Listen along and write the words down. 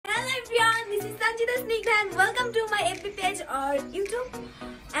Sanjida Snigdha and welcome to my FB page or YouTube.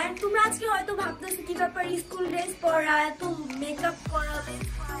 And তোমরা আজকে হয়তো ভাবতেছো কি ব্যাপার স্কুল ড্রেস পরা এত মেকআপ করা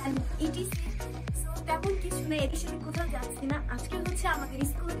and etc. সো তেমন কিছু না, এর সাথে কোথাও যাচ্ছি না। আজকে হচ্ছে আমাদের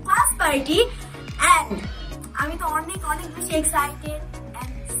স্কুলের ক্লাস পার্টি and আমি তো অনেক বেশি এক্সাইটেড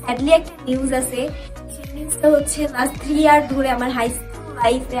and sadly একটা নিউজ আছে। সেই নিউজটা হচ্ছে লাস্ট 3 ইয়ার ধরে আমার হাই স্কুল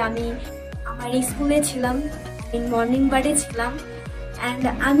লাইফে আমি আমার স্কুলে ছিলাম, মর্নিং বারে ছিলাম and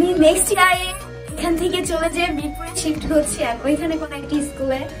আমি নেক্সট ইয়ারে এখান থেকে চলে যেয়ে মিরপুরে শিফট হচ্ছি আর ওইখানে কোনো একটা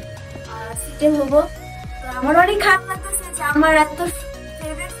স্কুলে সেটেল হবো। তো আমার অনেক খারাপ লাগতেছে যে আমার এত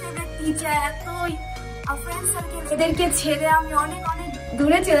ফেভারিট টিচার, এত ফ্রেন্ড সার্কেল, এদেরকে ছেড়ে আমি অনেক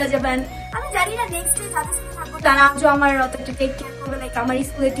দূরে চলে যাবেন। আমি জানি না নেক্সট ডে যাদের সাথে থাকবো তারা আজও আমার অতটা টেক কেয়ার করবে, লাইক আমার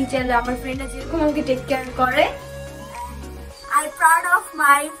স্কুলের টিচাররা আমার ফ্রেন্ডরা যেরকম আমাকে টেক কেয়ার করে। I proud of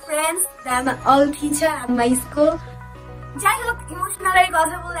my friends, them all teacher and my school. যাই হোক, ইমোশনাল এর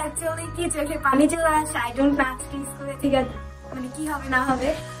কথা বলে অ্যাকচুয়ালি কি চোখে পানি চলে আসে। আই ডোন্ট নো আজকে স্কুলে থেকে মানে কি হবে না হবে।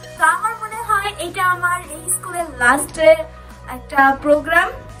 তো আমার মনে হয় এটা আমার এই স্কুলের লাস্টের একটা প্রোগ্রাম।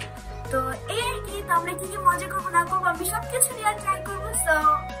 তো এই আর কি, তো আমরা কি মজা করবো না করবো আমি সবকিছু নিয়ে ট্রাই করবো। তো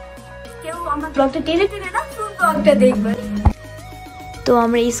কেউ আমার ব্লগটা টেনে না, ফুল ব্লগটা দেখবে। তো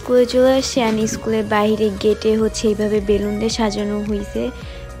আমরা স্কুলে চলে আসছি আর স্কুলের বাইরে গেটে হচ্ছে এইভাবে বেলুন দিয়ে সাজানো হয়েছে।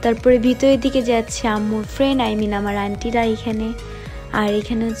 তারপরে ভিতরের দিকে যাচ্ছে আম্মুর ফ্রেন্ড, আমার আন্টিরা এখানে। আর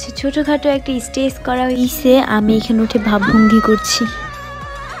এখানে হচ্ছে ছোটখাটো একটা স্টেজ করা হয়েছে, আমি এখানে উঠে ভাবভঙ্গি করছি।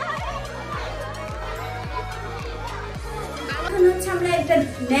 আমরা একটা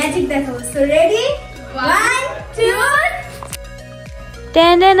ম্যাজিক দেখাবো। সো রেডি, 1 2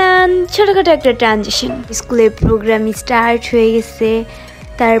 টান। ছোটখাটো একটা ট্রানজিশন, স্কুলের প্রোগ্রাম স্টার্ট হয়ে গেছে।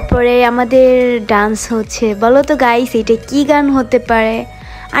 তারপরে আমাদের ডান্স হচ্ছে। বলো তো গাইস, এটা কি গান হতে পারে?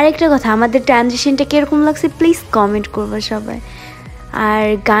 আরেকটা কথা, আমাদের ট্রানজিশনটা কীরকম লাগছে প্লিজ কমেন্ট করবা সবাই। আর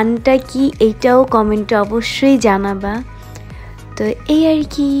গানটা কি এইটাও কমেন্টে অবশ্যই জানাবা। তো এই আর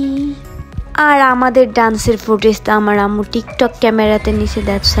কি। আর আমাদের ডান্সের ফুটেজটা আমার আম্মু টিকটক ক্যামেরাতে নিচে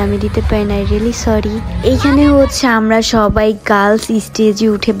দেখছে, আমি দিতে পারি না, রিয়েলি সরি। এইখানে হচ্ছে আমরা সবাই গার্লস স্টেজে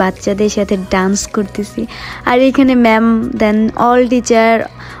উঠে বাচ্চাদের সাথে ডান্স করতেছি। আর এখানে ম্যাম দেন অল টিচার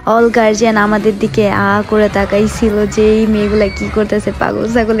অল গার্জিয়ান আমাদের দিকে করে তাকাইছিল যে এই মেয়েগুলা কি করতেছে, পাগল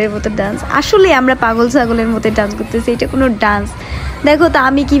ছাগলের মতো ডান্স। আসলে আমরা পাগল ছাগলের মতো ডান্স করতেছি, এটা কোনো ডান্স? দেখো তো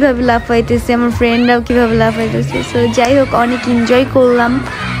আমি কিভাবে লাফাইতেছি, আমার ফ্রেন্ডরাও কিভাবে লাফাইতেছে। সো যাই হোক, অনেক এনজয় করলাম।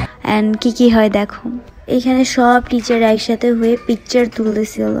 অ্যান্ড কি হয় দেখো, এখানে সব টিচার একসাথে হয়ে পিকচার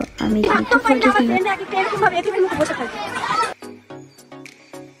তুলতেছিল। আমি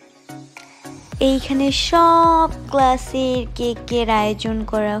এইখানে সব ক্লাসের কেকের আয়োজন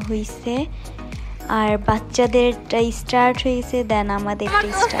করা হয়েছে আর বাচ্চাদেরটা স্টার্ট হয়েছে, দেন আমাদেরটা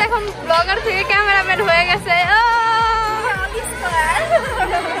স্টার্ট। এখন ব্লগার থেকে ক্যামেরাম্যান হয়ে গেছে।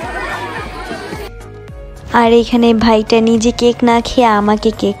 আর এখানে ভাইটা নিজে কেক না খেয়ে আমাকে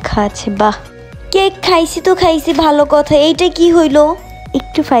কেক খাওয়াচ্ছে। বাহ, কেক খাইছি তো খাইছি, ভালো কথা। এইটা কি হইলো?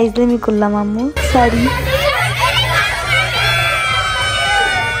 একটু ফাইজলামি করলাম আম্মু, সরি।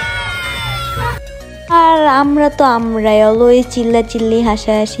 আর আমরাই অলওয়েজ চিল্লি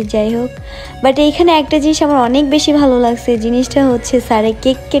হাসাহাসি, যাই হোক। বাট এইখানে একটা জিনিস আমার অনেক বেশি ভালো লাগছে, জিনিসটা হচ্ছে স্যারে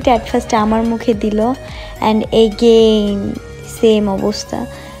কেক কেটে অ্যাট ফার্স্ট আমার মুখে দিল অ্যান্ড এগেইন সেম অবস্থা।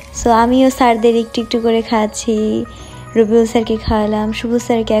 সো আমিও স্যারদের একটু করে খাচ্ছি। রবিউল স্যারকে খাওয়ালাম, শুভ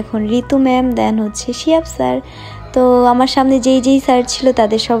স্যারকে, এখন ঋতু ম্যাম, দেন হচ্ছে শিয়াব স্যার। তো আমার সামনে যেই স্যার ছিল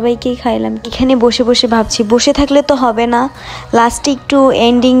তাদের সবাইকেই খাইলাম। এখানে বসে ভাবছি, বসে থাকলে তো হবে না, লাস্টে একটু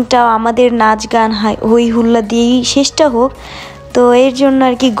এন্ডিংটাও আমাদের নাচ গান হই হুল্লা দিয়েই শেষটা হোক। তো এর জন্য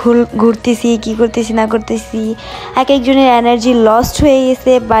আর কি ঘুরতেছি, কি করতেছি না করতেছি, একজনের এনার্জি লস্ট হয়ে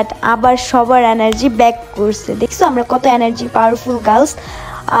গেছে, বাট আবার সবার এনার্জি ব্যাক করছে। দেখছো আমরা কত এনার্জি পাওয়ারফুল গার্লস।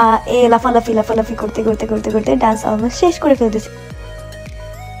 লাফালাফি করতে ডান্স অলমোস্ট শেষ করে ফেলতেছি।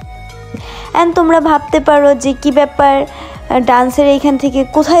 অ্যান্ড তোমরা ভাবতে পারো যে কি ব্যাপার, ডান্সের এইখান থেকে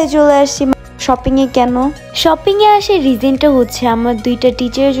কোথায় চলে আসছি, শপিংয়ে কেন? শপিংয়ে আসে রিজনটা হচ্ছে আমার দুইটা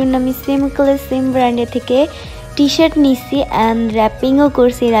টিচারের জন্য আমি সেম কালার সেম ব্র্যান্ডের থেকে টি শার্ট নিছি অ্যান্ড র্যাপিংও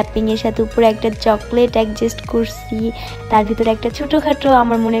করছি। র্যাপিংয়ের সাথে উপরে একটা চকলেট অ্যাডজাস্ট করছি, তার ভিতরে একটা ছোটোখাটো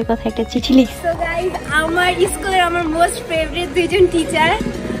আমার মনের কথা একটা চিঠি লিখছি। সো গাইস, আমার স্কুলের আমার মোস্ট ফেভারিট দুইজন টিচার,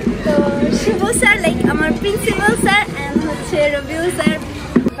 তো শুভ স্যার লাইক আমার প্রিন্সিপাল স্যার অ্যান্ড হচ্ছে রবিউল স্যার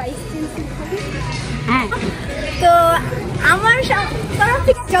ভাইস প্রিন্সিপাল। হ্যাঁ, তো আমার তরফ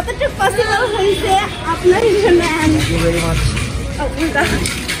থেকে যতটুকু পসিবল হয়েছে আপনার জন্য।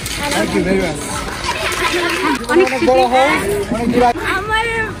 আমার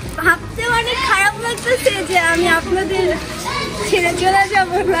ভাবতে অনেক খারাপ লাগতেছে যে আমি আপনাদের ছেড়ে চলে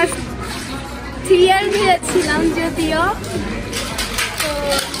যাবো। ক্লাস 3 ইয়ার ছিলাম যদিও, তো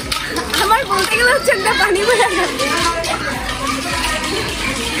আমার বলতে গেলে চোখটা পানি পড়ে যাবে।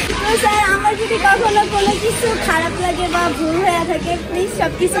 তো স্যার আমার যদি কখনো কোনো কিছু খারাপ লাগে বা ভুল হয়ে থাকে প্লিজ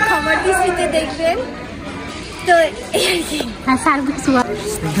সব কিছু খবর দৃষ্টিতে দেখবেন। তো এই আর কি। হ্যাঁ স্যার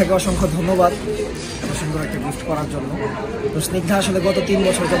স্নিগ্ধাকে অসংখ্য ধন্যবাদ সুন্দর একটা গিফট করার জন্য। তো স্নিগ্ধা আসলে গত 3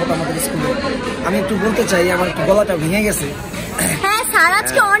 বছর যাবত আমাদের স্কুলে, আমি একটু বলতে চাই আমার একটু গলাটা ভেঙে গেছে। হ্যাঁ স্যার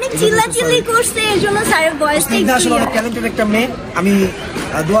আজকে অনেক চিল্লাচিল্লি করছে এর জন্য স্যারের ভয়েস স্নিগ্ধা আসলে অনেক ট্যালেন্টেড একটা মেয়ে। আমি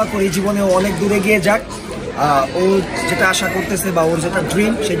দোয়া করি জীবনে অনেক দূরে গিয়ে যাক, ও যেটা আশা করতেছে বা ওর যেটা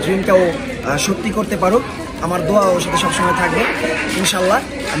ড্রিম সেই ড্রিমটা ও সত্যি করতে পারুক। আমার দোয়া ওর সাথে সবসময় থাকবে ইনশাল্লাহ।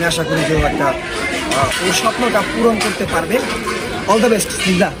 আমি আশা করি যে ও একটা ওর স্বপ্নটা পূরণ করতে পারবে। All the best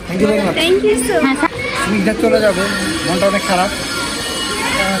Snigdha. Thank you very much. Thank you so much. Snigdha চলে যাবে, মনটা অনেক খারাপ,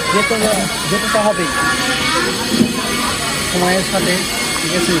 যেতে হবে সময়ের সাথে।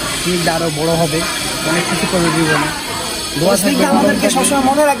 ঠিক আছে, স্নিগ্ধা আরো বড় হবে, অনেক কিছু করবে জীবনে। আমাদেরকে সবসময়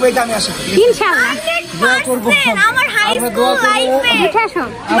মনে রাখবে, এটা আমি আশা করি। ইনশাআল্লাহ দোয়া করব, আমার হাই স্কুল লাইফে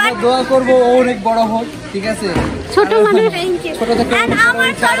আমরা দোয়া করব ও অনেক বড় হোক। ঠিক আছে, ছোট মানুষ ছোট থেকে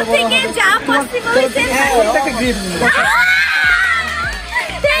আমার তরফ থেকে যা পসিবল হয়েছে একটা gift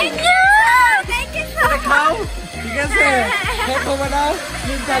thank you so much. খাও। ঠিক আছে, ফটো বানাও,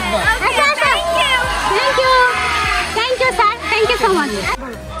 প্লিজ থাকবা। Thank you sir, thank you so much.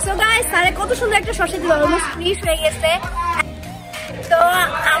 So guys sir কত সুন্দর একটা শর্টে দিল, অলমোস্ট ফিনিশ হয়ে গেছে। তো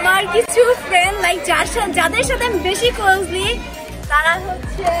আমার কিছু ফ্রেন্ড লাইক যাদের সাথে আমি বেশি ক্লোজলি, তারা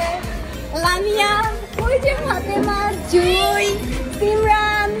হচ্ছে লামিয়া, ওই যে ফাতেমা, জুই,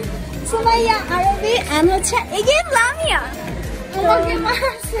 সিমরান, সুমাইয়া, আরবি এন্ড হচ্ছে এগেইন লামিয়া। তোমাকে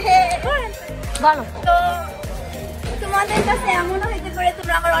মারছে বলো। তো তোমাদের কাছে এমনও হইতে পারে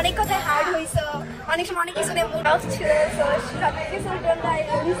তোমরা আমার অনেক কথায় হার্ড হইছো, অনেক সময় অনেক কিছু নিয়ে মুড অফ ছিল। তো সব কিছুর জন্য আই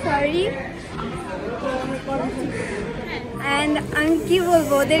রিয়েলি সরি। অ্যান্ড আমি কি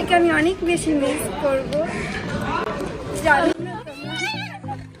বলবো, ওদেরকে আমি অনেক বেশি মিস করবো। জানি না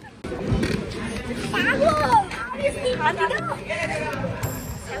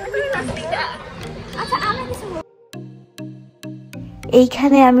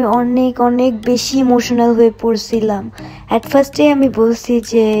এইখানে আমি অনেক অনেক বেশি ইমোশনাল হয়ে পড়ছিলাম। অ্যাট ফার্স্টে আমি বলছি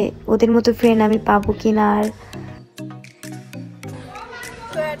যে ওদের মতো ফ্রেন্ড আমি পাবো কিনা। আর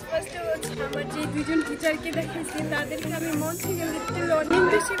আমার যে দুজন টিচারকে দেখাইছি তাদেরকে আমি মন থেকে লিটারালি অনেক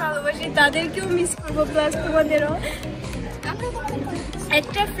বেশি ভালোবাসি, তাদেরকেও মিস করবো। প্লাস তোমাদেরও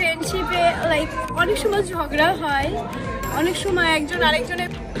একটা ফ্রেন্ডশিপে লাইক অনেক সময় ঝগড়া হয়, অনেক সময় একজন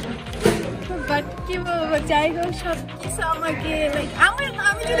আরেকজনের, বাট কি বলবো, যাই হোক সব কিছু আমাকে লাইক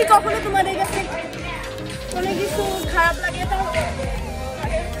আমি যদি কখনো তোমাদের কাছে কোনো কিছু খারাপ লাগে তাহলে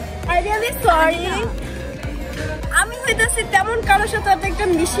আই রিয়েলি সরি। আমি হইতেছি তেমন কারোর সাথে অত একটা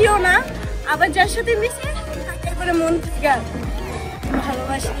মিশিও না, আবার যার সাথে মিশি তাকে করে মন থেকে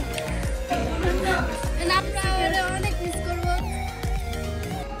ভালোবাসি। আমরা অনেক মিস করবো।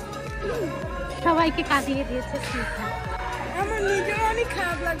 সবাইকে কাঁদিয়ে দিয়েছে স্নিগ্ধা। আমার নিজের অনেক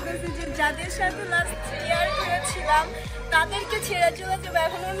খারাপ লাগতেছে যে যাদের সাথে লাস্ট 3 ইয়ার করেছিলাম তাদেরকে ছেড়ে চলে যাবো,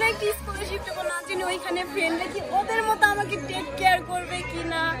 এখন অন্য একটা স্কুলে শিফট করবো। না জানি ওইখানে ফ্রেন্ড রেখে ওদের মতো আমাকে টেক কেয়ার করবে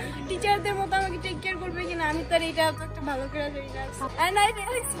কিনা, টিচারদের মতো আমাকে টেক কেয়ার করবে কিনা, আমি তো এটা একটা ভালো করে জানি না। এন্ড আই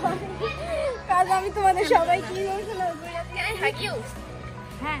রিয়েলি সরি, কাজ আমি তোমাদের সবাইকে ইমোশনাল করে দিই। I hug you.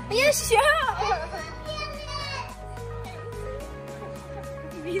 হ্যাঁ ইয়েস শিওর।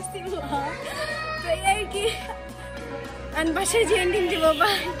 বিসি ব্লগ তো এই আর কি। বাসায় যে এন্ডিং দিব।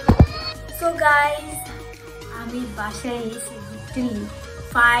 সো গাইস আমি বাসায় এসে লিটারালি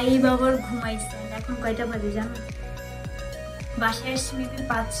 5 আওয়ার ঘুমাইছি। এখন কয়টা বাজে জানো? বাসায় এসে মেবি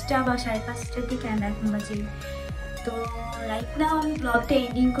 5টা বা 5:30টার দিকে, এখন বাজে। তো রাইট নাও আমি ব্লগটা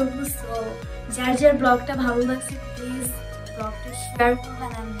এন্ডিং করবো। সো যার যার ব্লগটা ভালো লাগছে প্লিজ ব্লগটা শেয়ার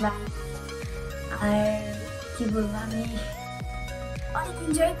করবেন অ্যান্ড লাইক। আর কি বলবো, আমি অনেক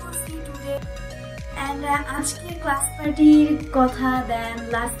এনজয় করছি টুডে। অ্যান্ড আজকে ক্লাস পার্টির কথা, দেন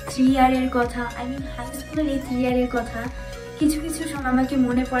লাস্ট 3 ইয়ারের কথা, আই মিন হাই স্কুলের এই 3 ইয়ারের কথা। কিছু কিছু সময় আমাকে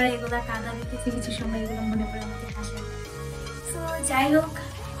মনে পড়ে, এগুলো কাঁদা দেখেছি, কিছু সময় এগুলো মনে পড়ে আমাকে হাসে। সো যাই হোক,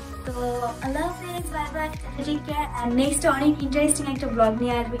 তো আল্লাহ হাফেজ, bye bye, take care. And next অনেক ইন্টারেস্টিং একটা ব্লগ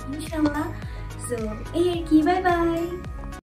নিয়ে আসবে ইনশাআল্লাহ। সো এই আর কি, বাই বাই।